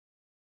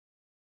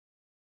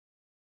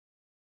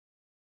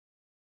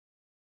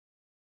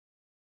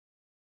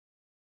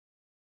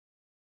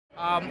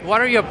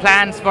What are your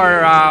plans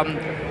for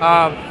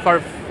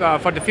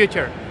the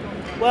future?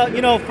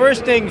 Well,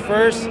 first thing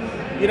first,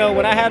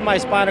 when I had my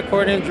spinal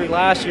cord injury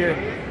last year,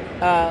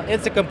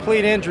 it's a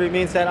complete injury,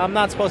 means that I'm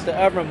not supposed to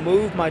ever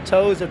move my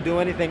toes or do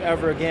anything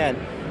ever again.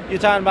 You're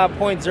talking about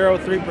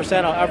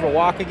 0.03% I'll ever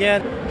walk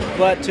again.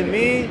 But to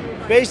me,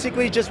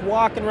 basically just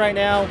walking right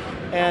now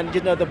and,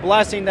 the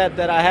blessing that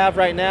I have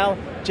right now,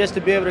 just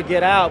to be able to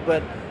get out.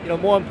 But,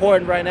 more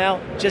important right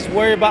now, just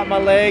worry about my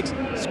legs,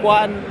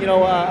 squatting,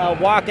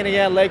 walking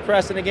again, leg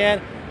pressing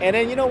again. And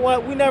then, you know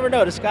what? We never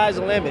know. The sky's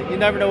the limit. You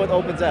never know what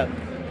opens up.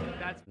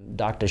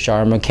 Dr.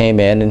 Sharma came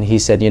in and he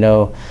said,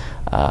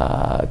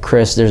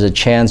 Kris, there's a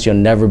chance you'll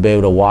never be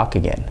able to walk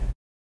again.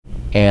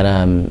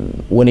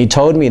 And when he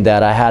told me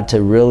that, I had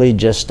to really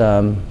just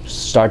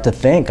start to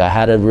think. I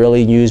had to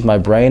really use my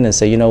brain and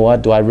say, you know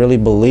what, do I really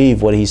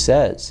believe what he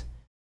says?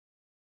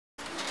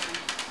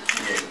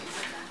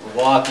 We're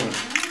walking.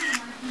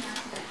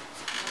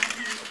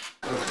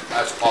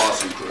 That's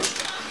awesome,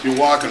 Kris. You're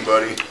walking,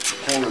 buddy.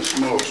 Holy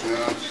smokes,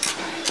 man.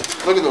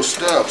 Look at those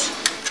steps.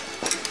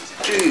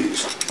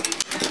 Jeez.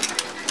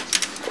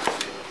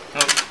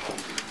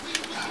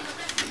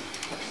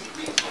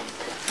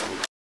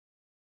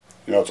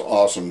 It's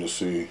awesome to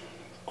see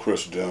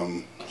Kris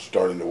Dim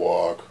starting to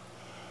walk.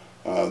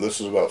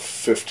 This is about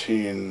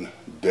 15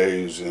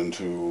 days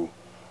into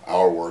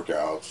our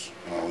workouts.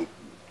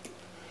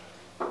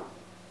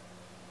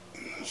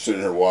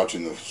 Sitting here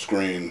watching the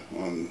screen,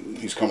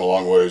 he's come a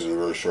long ways in a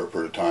very short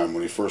period of time.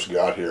 When he first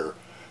got here,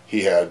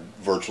 he had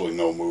virtually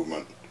no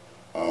movement.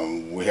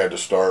 We had to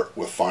start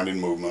with finding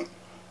movement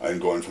and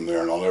going from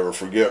there. And I'll never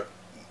forget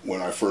when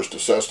I first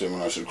assessed him,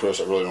 and I said, Kris,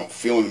 I really don't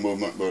feel any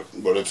movement,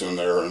 but it's in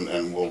there,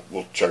 and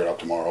we'll check it out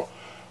tomorrow.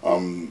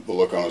 The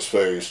look on his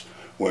face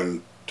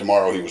when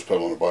tomorrow he was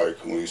pedaling a bike,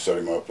 when we set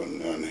him up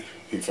and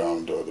he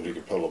found that he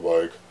could pedal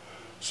a bike.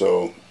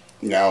 So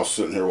now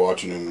sitting here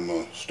watching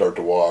him start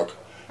to walk,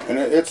 and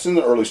it's in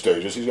the early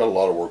stages. He's got a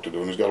lot of work to do,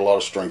 and he's got a lot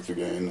of strength to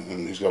gain,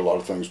 and he's got a lot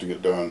of things to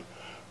get done.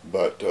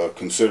 But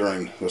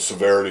considering the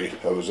severity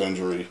of his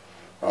injury,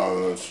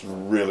 it's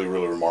really,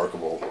 really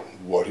remarkable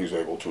what he's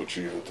able to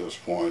achieve at this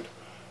point.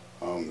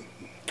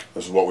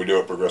 This is what we do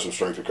at Progressive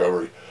Strength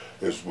Recovery,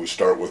 is we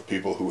start with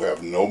people who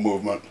have no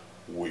movement,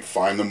 we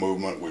find the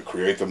movement, we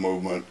create the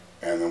movement,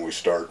 and then we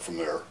start from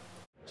there.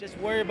 Just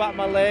worry about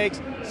my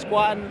legs,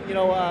 squatting,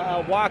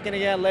 walking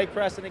again, leg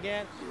pressing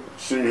again.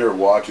 Sitting here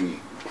watching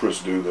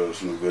Kris do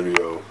this in the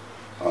video,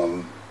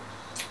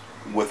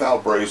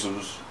 without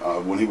braces,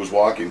 when he was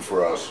walking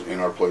for us in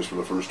our place for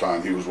the first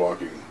time, he was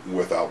walking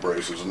without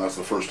braces, and that's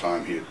the first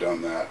time he had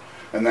done that.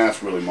 And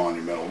that's really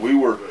monumental. We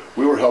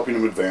were helping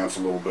him advance a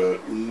little bit.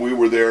 We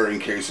were there in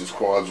case his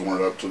quads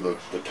weren't up to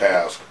the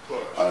task.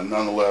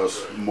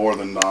 Nonetheless, more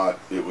than not,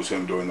 it was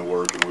him doing the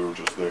work, and we were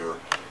just there.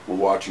 We're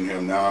watching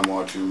him now. I'm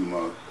watching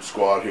him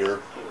squat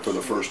here for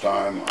the first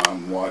time.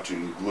 I'm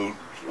watching glute.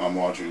 I'm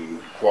watching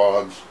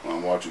quads.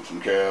 I'm watching some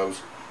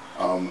calves.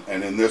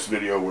 And in this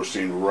video we're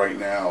seeing right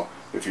now,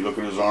 if you look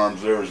at his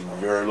arms, there's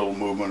very little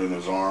movement in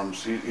his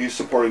arms. He's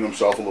supporting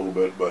himself a little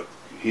bit, but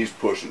he's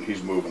pushing,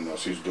 he's moving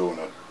this, he's doing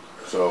it.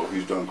 So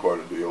he's done quite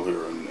a deal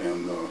here,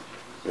 and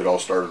it all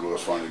started with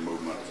us finding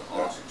movement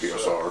at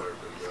PSR.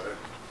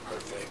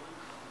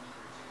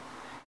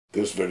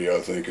 This video,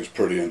 I think, is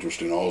pretty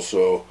interesting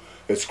also.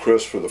 It's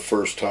Kris for the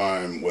first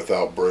time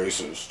without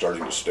braces,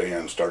 starting to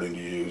stand, starting to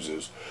use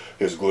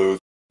his glutes,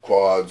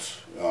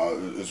 quads.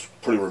 It's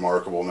pretty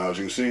remarkable. Now, as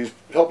you can see, he's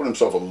helping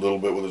himself a little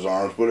bit with his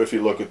arms, but if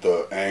you look at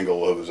the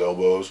angle of his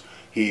elbows,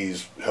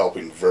 he's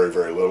helping very,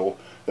 very little.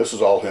 This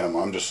is all him.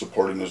 I'm just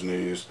supporting his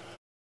knees.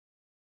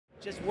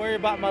 Just worry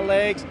about my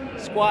legs,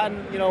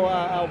 squatting,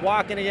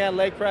 walking again,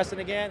 leg pressing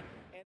again.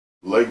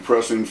 Leg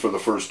pressing for the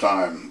first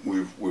time.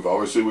 We've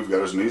obviously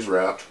got his knees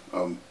wrapped.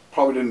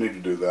 Probably didn't need to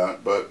do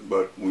that,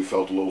 but we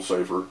felt a little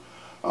safer.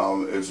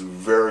 It's a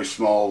very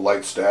small,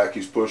 light stack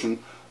he's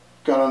pushing.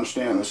 Got to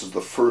understand, this is the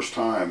first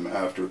time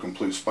after a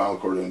complete spinal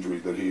cord injury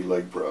that he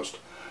leg pressed.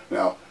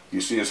 Now,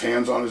 you see his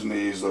hands on his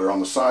knees. They're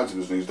on the sides of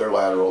his knees. They're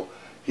lateral.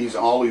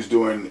 All he's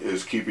doing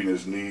is keeping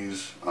his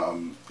knees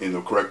in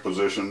the correct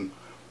position.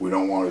 We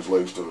don't want his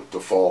legs to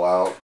fall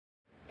out.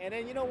 And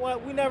then, you know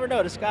what? We never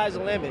know. The sky's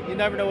the limit. You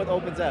never know what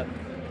opens up.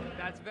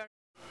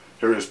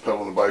 Here he is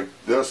pedaling the bike.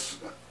 This,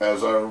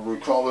 as I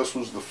recall, this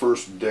was the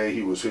first day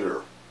he was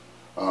here.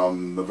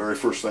 The very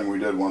first thing we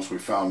did once we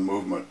found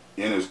movement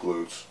in his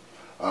glutes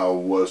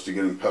was to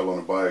get him pedaling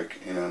a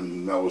bike,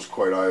 and that was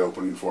quite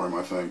eye-opening for him,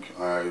 I think.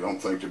 I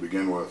don't think to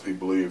begin with he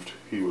believed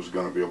he was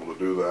going to be able to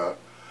do that.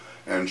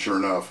 And sure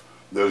enough,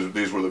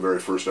 these were the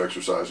very first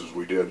exercises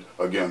we did,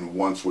 again,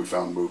 once we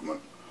found movement.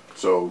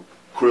 So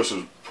Kris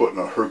is putting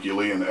a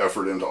Herculean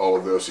effort into all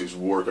of this. He's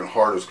working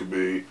hard as could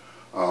be.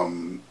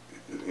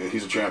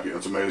 He's a champion.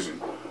 It's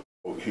amazing.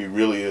 He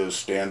really is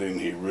standing.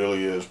 He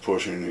really is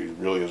pushing. He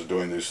really is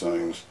doing these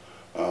things.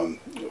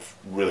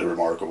 Really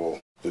remarkable.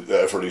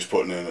 The effort he's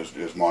putting in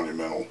is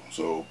monumental.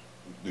 So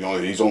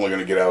he's only going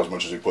to get out as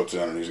much as he puts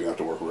in, and he's going to have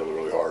to work really,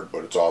 really hard.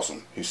 But it's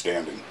awesome. He's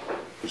standing.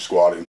 He's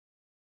squatting.